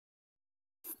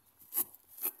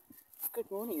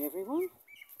Good morning, everyone.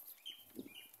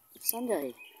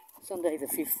 Sunday the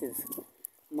 5th of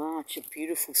March, a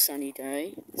beautiful sunny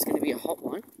day. It's going to be a hot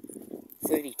one,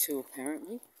 32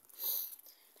 apparently.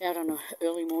 Out on an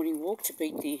early morning walk to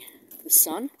beat the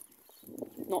sun.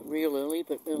 Not real early,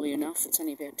 but early enough. It's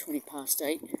only about 20 past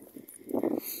 8. See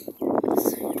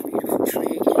a beautiful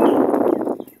tree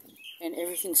again. And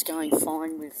everything's going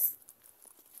fine with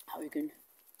Hogan.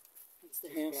 That's the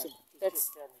house.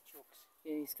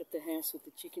 Yeah, he's got the house with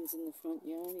the chickens in the front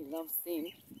yard. He loves them.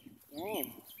 Yeah.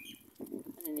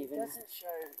 He doesn't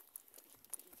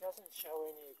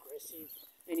show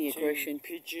any aggression.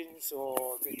 Pigeons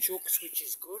or the chooks, which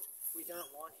is good. We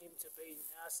don't want him to be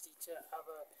nasty to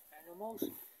other animals.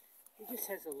 He just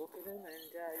has a look at them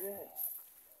and yeah.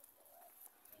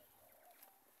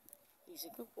 He's a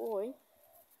good boy.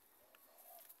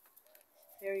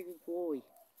 Very good boy.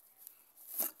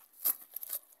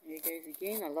 There he goes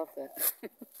again. I love that.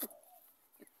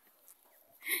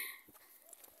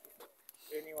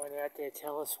 Anyone out there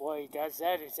tell us why he does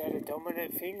that? Is that a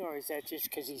dominant thing or is that just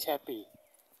because he's happy?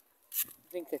 I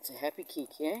think that's a happy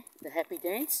kick, yeah? The happy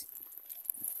dance?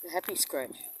 The happy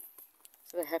scratch.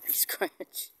 It's the happy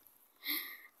scratch.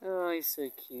 Oh, he's so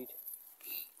cute.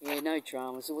 Yeah, no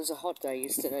dramas. It was a hot day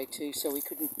yesterday too, so we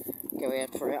couldn't go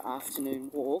out for our afternoon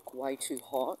walk. Way too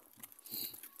hot.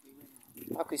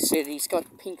 Like I said, he's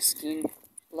got pink skin,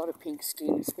 a lot of pink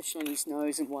skin, especially on his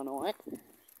nose and one eye.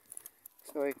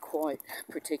 So quite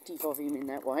protective of him in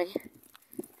that way.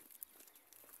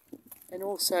 And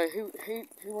also, who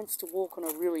wants to walk on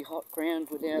a really hot ground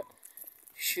without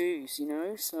shoes, you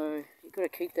know? So you've got to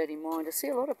keep that in mind. I see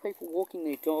a lot of people walking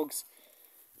their dogs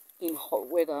in hot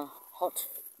weather,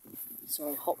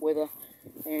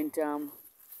 and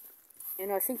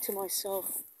I think to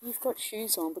myself, you've got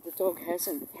shoes on, but the dog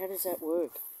hasn't. How does that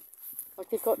work? Like,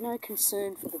 they've got no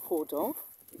concern for the poor dog.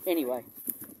 Anyway,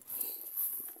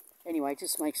 it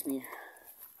just makes me,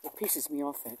 it pisses me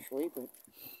off actually, but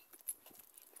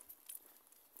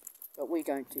we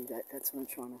don't do that. That's what I'm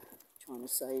trying to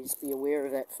say, is be aware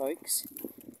of that, folks.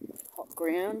 Hot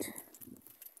ground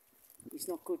is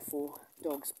not good for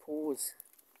dogs' paws.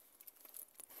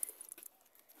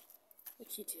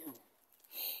 What you doing?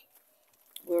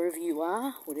 Wherever you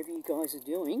are, whatever you guys are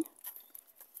doing,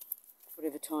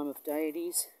 whatever time of day it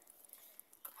is,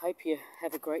 hope you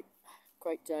have a great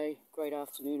day, great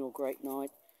afternoon or great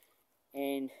night.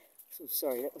 And so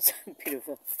sorry, that was a bit of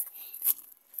a,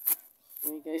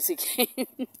 there he goes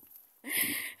again.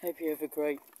 Hope you have a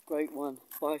great one.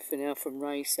 Bye for now from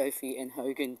Ray, Sophie and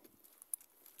Hogan.